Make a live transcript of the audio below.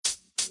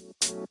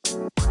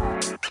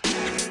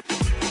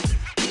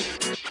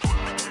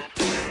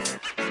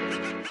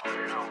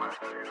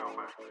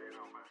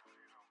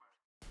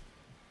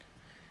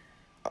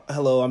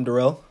Hello, I'm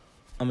Darrell.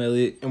 I'm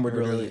Elliot. And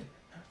we're Elliot.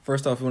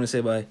 First off, we want to say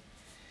bye.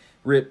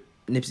 Rip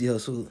Nipsey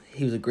Hussle.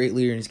 He was a great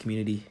leader in his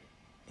community.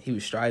 He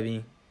was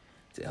striving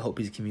to help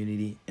his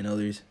community and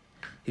others.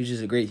 He was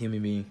just a great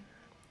human being.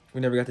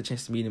 We never got the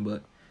chance to meet him,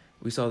 but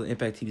we saw the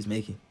impact he was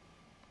making.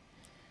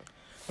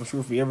 I'm sure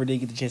if we ever did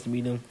get the chance to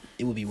meet him,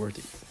 it would be worth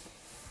it.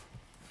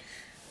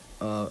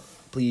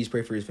 Please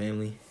pray for his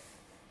family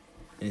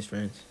and his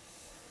friends.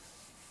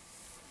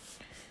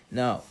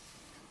 Now,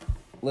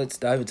 let's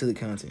dive into the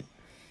content.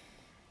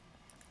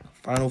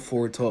 Final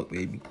Four talk,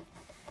 baby.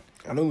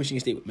 I know Michigan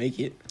State would make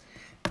it.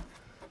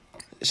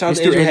 Shout out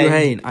to Andrew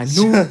Hatton. I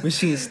knew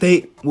Michigan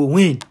State would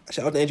win.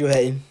 Shout out to Andrew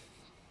Hatton.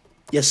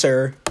 Yes,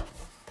 sir.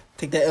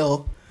 Take that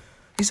L.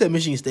 He said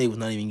Michigan State was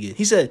not even good.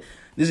 He said,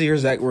 this is your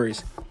exact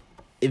words.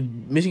 If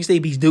Michigan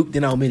State beats Duke,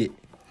 then I'll admit it.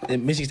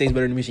 Then Michigan State's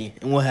better than Michigan.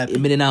 And what happened?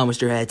 Admit it now,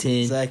 Mr. Hatton.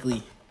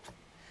 Exactly.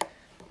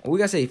 We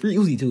gotta say free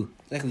Uzi too.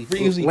 Exactly.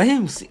 Free Uzi.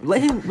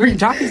 Let him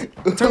drop his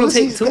turtle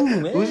tape too,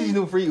 man. Uzi's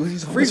doing free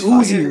Uzi's Free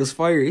Uzi was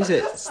fire. He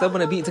said, step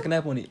on the beat and took a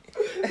nap on it.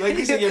 Like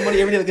he said, get money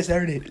every day like a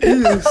Saturday. Spit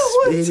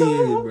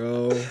it,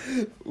 bro.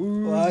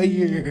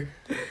 Fire.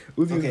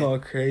 Uzi was going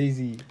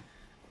crazy.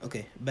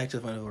 Okay, back to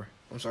the Final Four.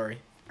 I'm sorry.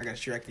 I got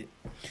distracted.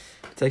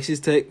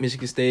 Texas Tech,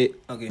 Michigan State,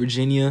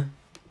 Virginia,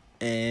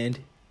 and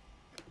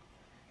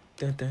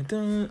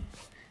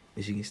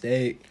Michigan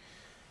State.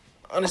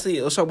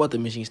 Honestly, let's talk about the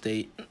Michigan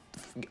State.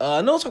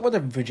 No, let's talk about the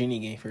Virginia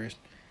game first.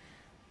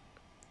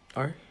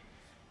 All right.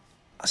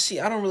 See,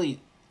 I don't really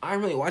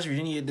watch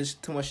Virginia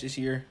too much this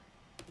year.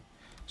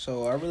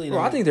 So I really don't.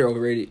 Bro, I think they're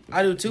overrated.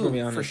 I do too, to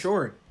be honest. for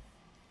sure.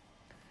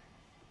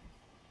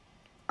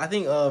 I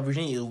think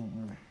Virginia is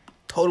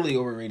totally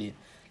overrated.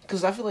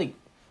 Because I feel like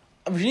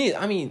Virginia,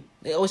 I mean,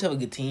 they always have a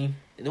good team.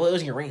 They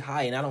always get ranked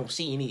high, and I don't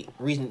see any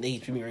reason they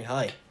should be ranked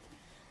high.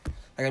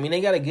 Like, I mean,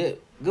 they got a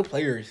good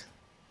players.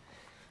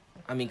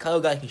 I mean, Kyle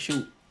Guy can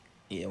shoot.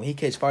 Yeah, when he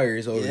catch fire,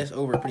 it's over. Yeah, it's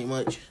over pretty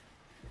much.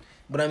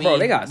 But I mean, bro,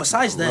 they got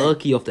besides that,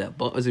 lucky off that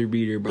buzzer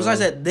beater, bro.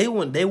 Besides that, they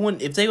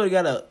wouldn't. If they would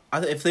have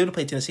if they would have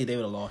played Tennessee, they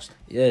would have lost.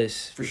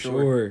 Yes, for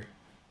sure.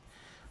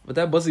 But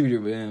that buzzer beater,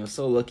 man, was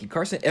so lucky.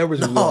 Carson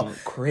Edwards was going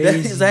crazy.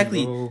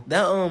 Exactly. Bro.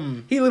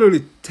 That he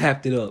literally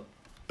tapped it up,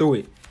 threw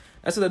it.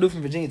 That's what that dude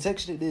from Virginia Tech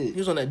shit did. He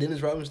was on that Dennis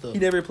Rodman stuff. He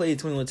never played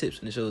 21 tips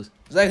in the shows.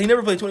 Exactly. He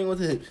never played 21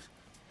 tips.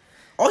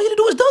 All he had to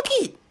do was dunk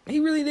it. He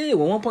really did.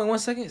 With 1.1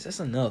 seconds, that's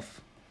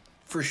enough.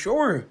 For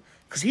sure.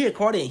 Because he had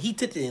caught it, he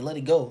tipped it and let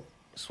it go.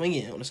 Swing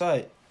it on the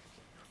side.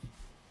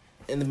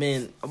 And the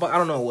man, I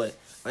don't know what.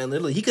 Like,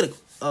 literally, he could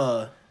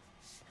have,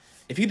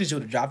 if he just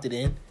would have dropped it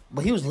in.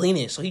 But he was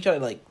leaning, so he tried to,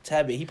 like,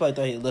 tab it. He probably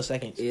thought he had less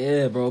seconds.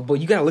 Yeah, bro. But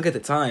you got to look at the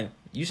time.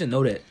 You should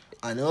know that.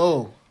 I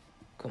know.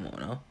 Come on,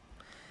 now.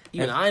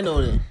 Even I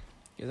know that.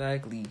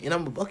 Exactly. And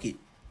I'm a bucket.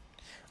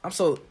 I'm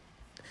so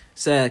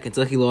sad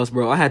Kentucky lost,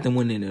 bro. I had them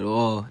winning it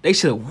all. They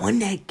should have won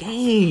that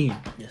game.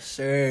 Yes,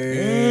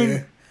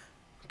 sir.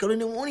 Go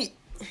to won it.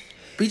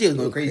 PJ was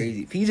going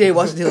crazy. PJ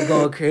Washington was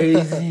going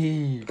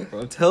crazy.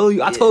 Bro, I'm telling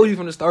you. I told you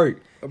from the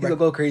start. He's going to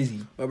go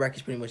crazy. My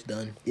bracket's pretty much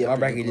done. Yeah, my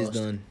bracket is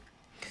done.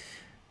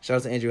 Shout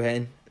out to Andrew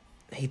Hatton.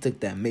 He took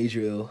that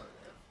major L.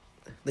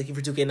 Thank you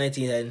for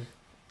 2K19, Hatton.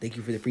 Thank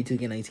you for the free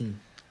 2K19.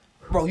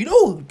 Bro, you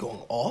know who's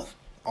going off?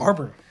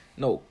 Auburn.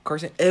 No,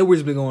 Carson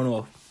Edwards been going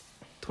off.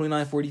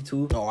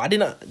 29-42. No, I did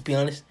not. To be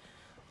honest,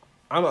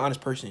 I'm an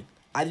honest person.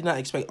 I did not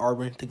expect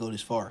Auburn to go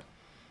this far.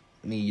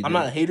 Me either. I'm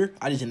not a hater.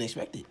 I just didn't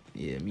expect it.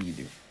 Yeah, me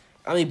either.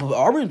 I mean, but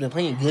Auburn's been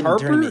playing good in the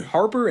tournament.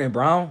 Harper and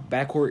Brown,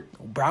 backcourt.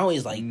 Brown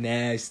is like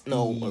nasty.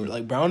 No,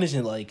 like Brown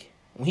isn't like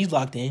when he's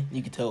locked in.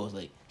 You can tell it's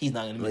like he's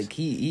not gonna miss. Like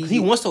he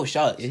wants those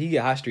shots. Yeah, he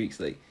get hot streaks.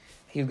 Like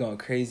he was going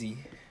crazy.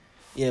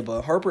 Yeah,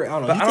 but Harper, I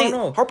don't know. But I don't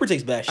know. Harper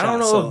takes bad shots. I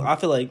don't know. So I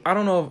feel like I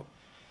don't know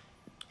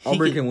if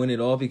Auburn can win it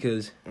all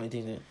because I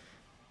think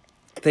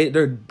that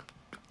their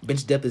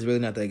bench depth is really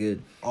not that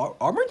good.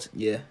 Auburn's?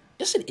 Yeah.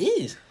 Yes, it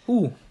is.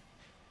 Who?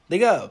 They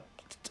got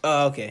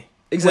okay.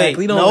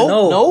 Exactly. Wait,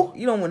 no.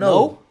 You don't know.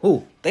 No.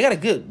 Who? They got a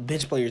good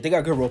bench players. They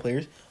got good role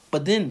players.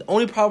 But then the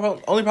only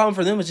problem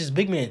for them is just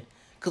big men.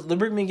 Because the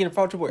big men get in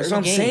foul trouble That's every what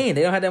I'm game. saying.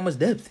 They don't have that much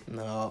depth.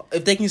 No.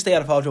 If they can stay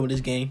out of foul trouble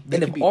this game,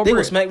 they and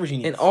will smack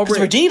Virginia. Because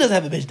Virginia doesn't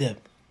have a bench depth.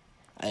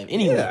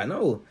 Anyway. Yeah, I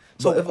know.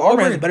 So if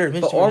Auburn has a better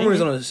bench, but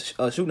Auburn's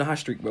on a shooting a hot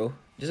streak, bro.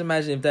 Just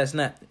imagine if that's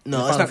not.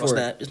 No, it's not going to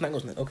snap. It's not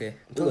going to snap. Okay.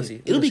 We'll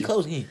see. It'll be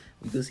close game.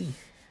 We will see.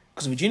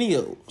 Because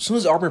Virginia, as soon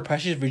as Auburn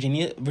pressures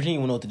Virginia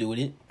will know what to do with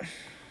it.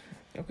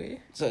 Okay.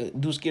 So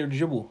dude's scared to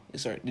dribble.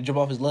 To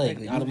dribble off his leg.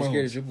 Exactly. Out of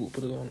scared to dribble.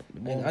 Put it on the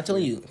ball. I'm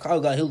telling you, Kyle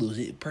Guy, he'll lose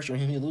it. Pressure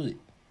him, he'll lose it.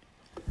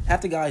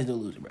 Half the guys, they'll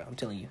lose it, bro. I'm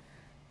telling you.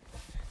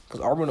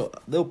 Because Auburn,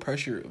 they'll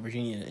pressure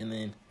Virginia, and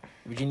then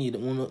Virginia,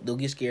 they'll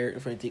get scared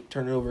if they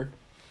turn it over.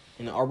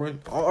 And then all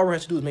Auburn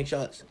has to do is make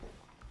shots.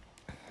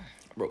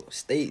 Bro,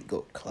 State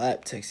go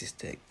clap Texas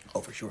Tech.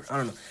 Oh, for sure. I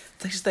don't know.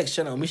 Texas Tech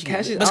shut out Michigan.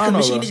 Cassius, that's because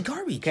Michigan is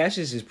garbage.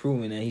 Cassius is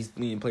proving that he's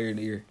being player of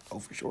the year. Oh,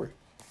 for sure.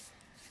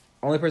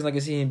 Only person I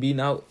can see him beating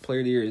out player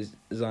of the year is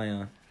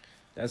Zion.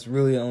 That's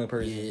really the only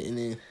person. Yeah, and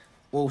then,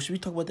 well, should we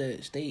talk about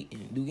that State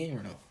and Duke game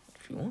or no?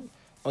 If you want.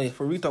 Oh, yeah,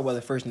 for we talk about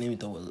the first, and then we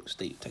talk about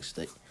State, Texas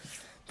State.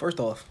 First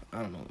off,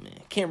 I don't know, man.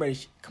 Cam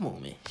Reddish, come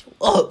on, man. Show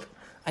up.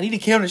 I need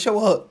Cam to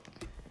show up.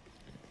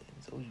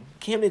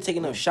 Cam didn't take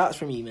enough shots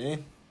from me,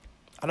 man.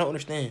 I don't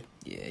understand.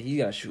 Yeah, he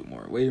got to shoot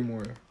more. Way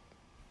more.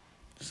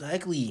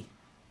 Exactly.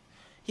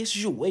 He has to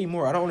shoot way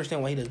more. I don't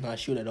understand why he does not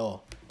shoot at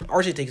all.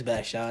 RJ takes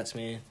bad shots,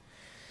 man.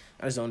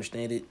 I just don't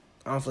understand it.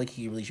 I don't feel like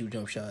he can really shoot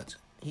jump shots.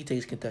 He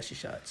takes contested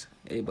shots.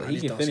 Hey, but I he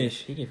just can don't finish.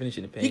 see He can finish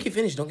in the paint. He can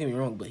finish, don't get me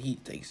wrong, but he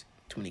takes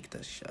too many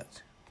contested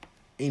shots.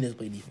 And he doesn't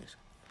play defense.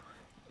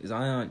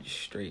 Zion,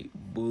 straight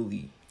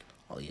bully.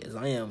 Oh, yeah,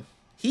 Zion.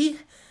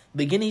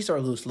 Beginning, he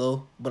started a little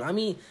slow, but I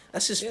mean,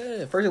 that's his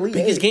first elite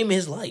biggest eight. game of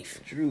his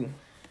life. True.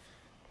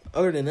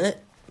 Other than that,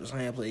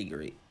 Zion played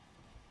great.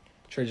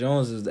 Trey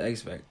Jones is the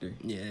X factor.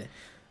 Yeah.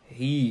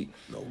 He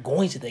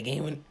Goins at that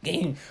game.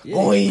 yeah,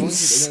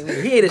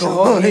 Goins. He ate a shot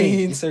all game.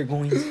 Goins. Yes, sir,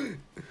 Goins.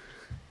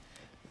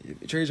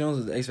 Trey Jones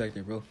is the X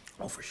factor, bro.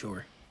 Oh, for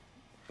sure.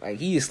 Like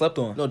he is slept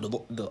on. No,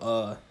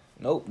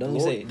 Nope. Don't even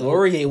say it.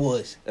 Laurier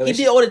was. Oh, He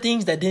did all the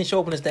things that didn't show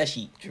up on the stat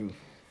sheet. True.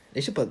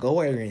 They should put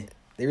Goldwire in.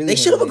 They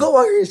should have put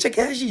Goldwire in. Check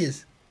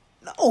Cassius.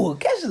 No,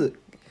 Cassius.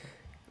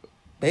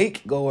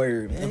 Bake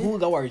Goldwire, man. And who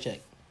would Goldwire check?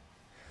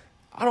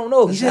 I don't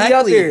know. He should be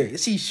out there.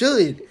 Yes, he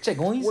should. Check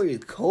Goins. Warrior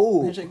is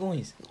cold. Check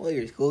Goins.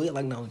 Warrior is cold. He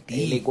like no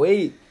Hey, D.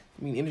 McWade.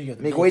 I mean, energy.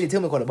 McWade and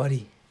Tillman caught a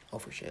buddy. Oh,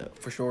 for sure.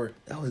 For sure.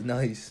 That was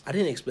nice. I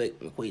didn't expect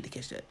McQuaid to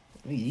catch that.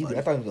 Me either.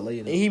 I thought he was gonna lay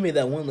it. And he made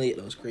that one late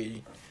that was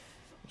crazy.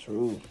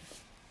 True.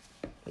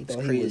 He It's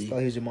thought crazy. he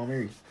was Jamal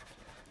Murray.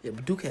 Yeah,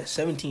 but Duke had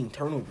 17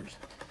 turnovers.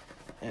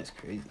 That's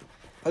crazy.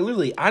 Like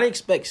literally, I didn't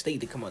expect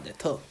State to come out that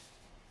tough.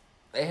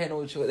 They had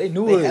no choice. They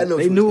knew They it. had no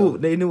they choice, knew. though.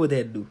 They knew what they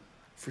had to do.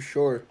 For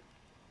sure.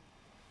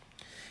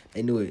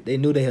 They knew it. They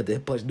knew they had to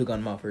punch Duke on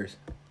the mouth first.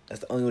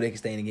 That's the only way they can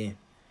stay in the game.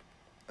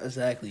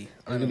 Exactly.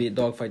 It's gonna be a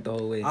dogfight the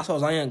whole way. I saw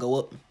Zion go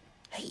up.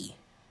 Hey,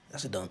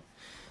 that's a dunk.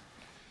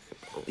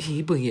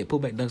 He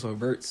pulled back dunks on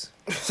Verts.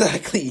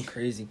 Exactly.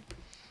 Crazy.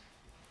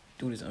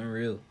 Dude is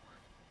unreal.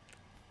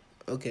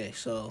 Okay,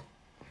 so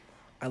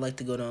I like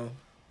to go down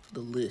to the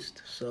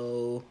list.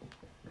 So,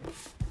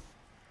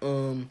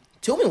 Tillman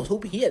was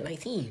hoping he had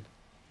 19.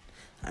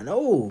 I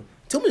know.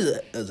 Tillman is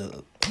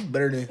he's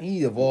better than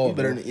He evolved.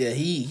 he's better than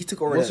he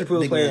took over Most that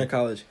improved big player man. in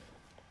college.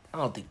 I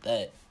don't think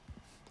that.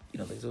 You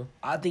don't think so?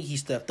 I think he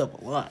stepped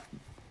up a lot,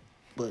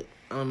 but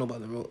I don't know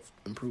about the real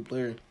improved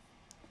player.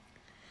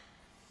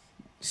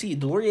 See,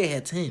 Delorier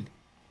had 10.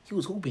 He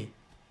was hooping.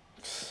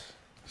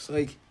 It's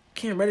like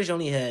Cam Reddish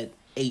only had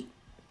 8.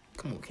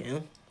 Come on,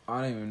 Cam.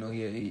 I didn't even know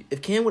he had 8.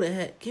 If Cam would have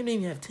had, Cam didn't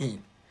even have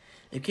 10.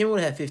 If Cam would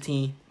have had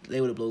 15, they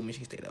would have blown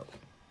Michigan State out.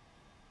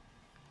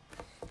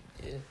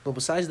 Yeah. But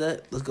besides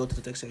that, let's go to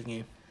the Texas Tech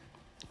game.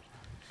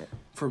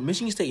 For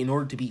Michigan State, in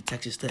order to beat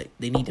Texas Tech,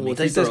 they need to make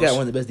free Texas Tech's throws. got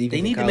one of the best defenses.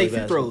 They need to make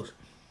free throws.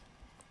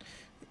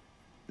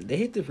 They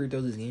hit the free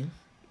throws this game.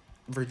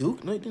 For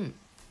Duke? No, they didn't.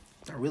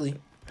 Not really.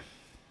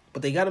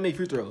 But they got to make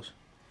free throws.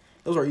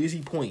 Those are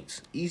easy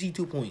points. Easy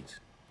 2 points.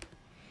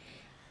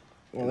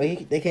 Well, they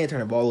can't turn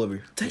the ball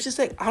over. Texas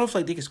Tech, I don't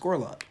feel like they can score a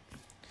lot.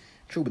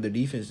 True, but their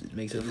defense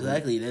makes it.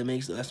 Exactly.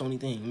 That's the only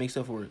thing. It makes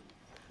up for it.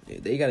 Yeah,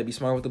 they got to be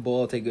smart with the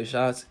ball, take good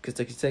shots, because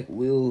Texas Tech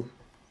will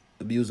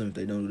abuse them if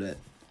they don't do that.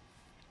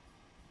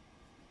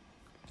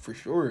 For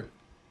sure.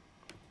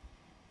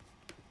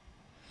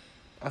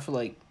 I feel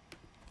like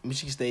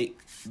Michigan State,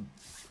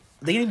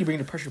 they need to bring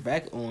the pressure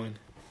back on.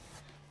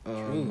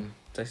 True.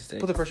 Texas Tech.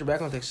 Put the pressure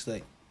back on Texas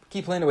Tech.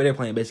 Keep playing the way they're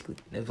playing, basically.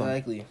 They're fine.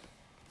 Exactly.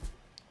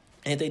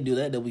 And if they do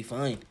that, they'll be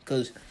fine.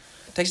 Because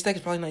Texas Tech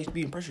is probably not used to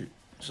being pressured.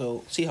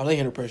 So, see how they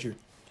handle pressure.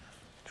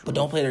 True. But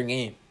don't play their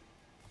game.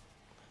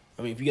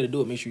 I mean, if you got to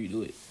do it, make sure you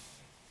do it.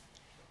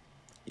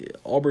 Yeah,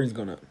 Auburn's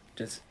going to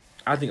just...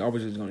 I think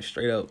Auburn's just going to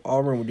straight up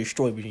Auburn will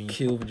destroy Virginia.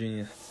 kill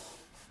Virginia.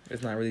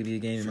 It's not really be a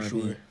game, in For my sure.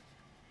 opinion.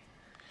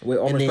 The way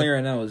Auburn's then- playing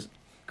right now is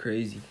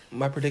crazy.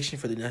 My prediction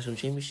for the national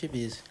championship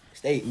is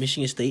State.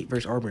 Michigan State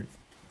versus Auburn.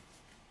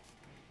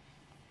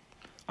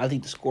 I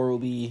think the score will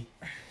be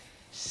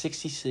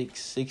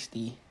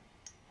 66-60.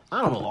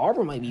 I don't know.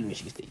 Auburn might beat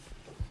Michigan State.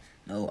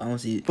 No, I don't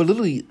see it. But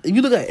literally, if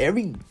you look at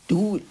every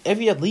dude,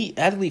 every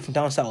athlete from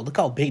down south, look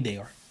how big they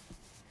are.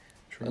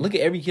 True. Like, look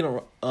at every kid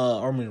on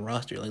Auburn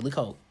roster. Like, look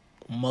how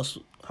much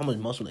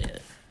muscle they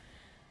have.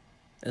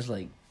 It's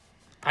like,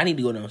 I need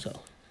to go down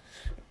south.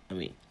 I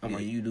mean,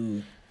 You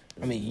do.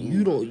 I mean,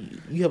 you don't.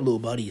 You have a little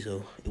body,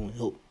 so it won't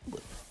help.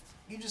 But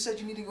You just said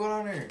you need to go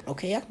down there.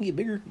 okay, I can get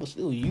bigger, but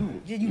still,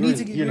 you. Yeah, you need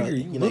to get you're bigger. Not,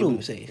 You you're little. not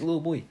even safe. Little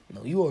boy.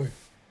 No, you are.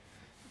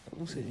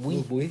 Who said We-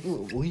 little boy?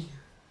 Little boy.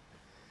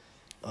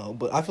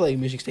 But I feel like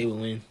Michigan State will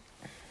win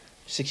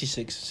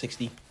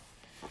 66-60.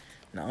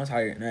 No, it's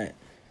higher than that.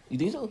 You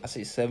think so? I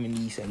say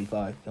 70,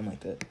 75, something like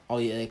that. Oh,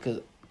 yeah, because...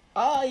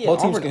 yeah,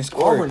 Both teams Auburn, can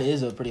score. Auburn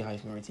is a pretty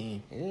high-scoring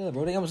team. Yeah,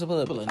 bro, they almost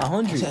put But, up like,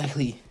 100.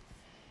 Exactly.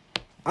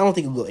 I don't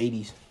think it'll go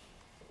 80s.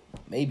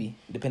 Maybe,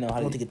 depending on I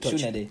how don't they think it touch.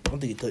 shooting that day. I don't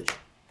think it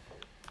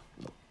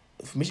touch.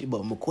 If Michigan,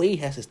 but McQuaid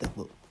has to step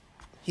up.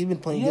 He's been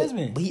playing He good. has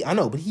been.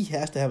 But he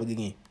has to have a good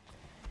game.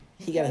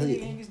 He got to.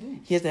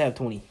 He has to have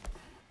 20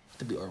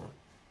 to be Auburn.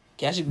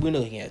 Cassius, we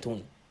know he can have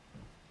 20.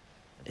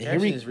 And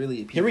Henry is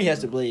really. Henry has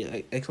to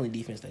play excellent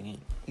defense that game.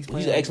 He's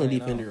an excellent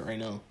defender right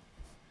now.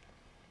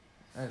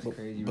 That's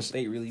crazy. But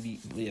State really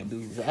beat. Yeah,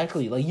 Duke.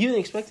 Actually, like you didn't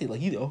expect it.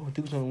 Like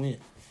Duke's gonna win.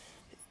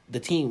 The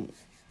team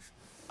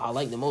I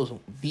like the most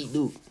beat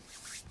Duke.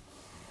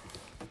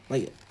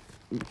 Like,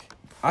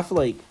 I feel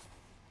like,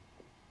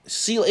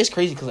 see, it's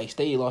crazy because like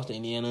State lost to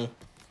Indiana,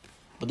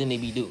 but then they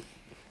beat Duke.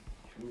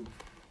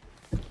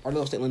 Or they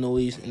lost to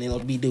Illinois and they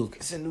lost beat Duke.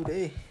 It's a new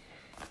day.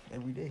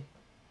 Every day.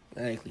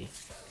 Exactly.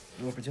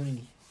 New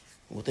opportunity.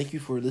 Well, thank you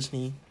for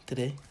listening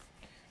today.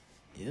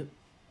 Yep.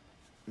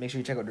 Make sure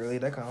you check out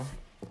Durley.com.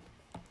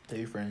 Tell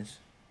your friends,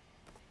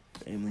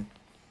 family,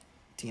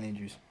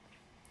 teenagers.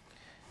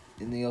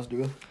 Anything else,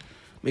 Drew?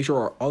 Make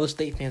sure all the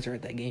State fans are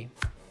at that game.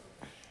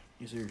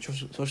 Yes, sir.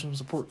 Show some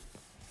support.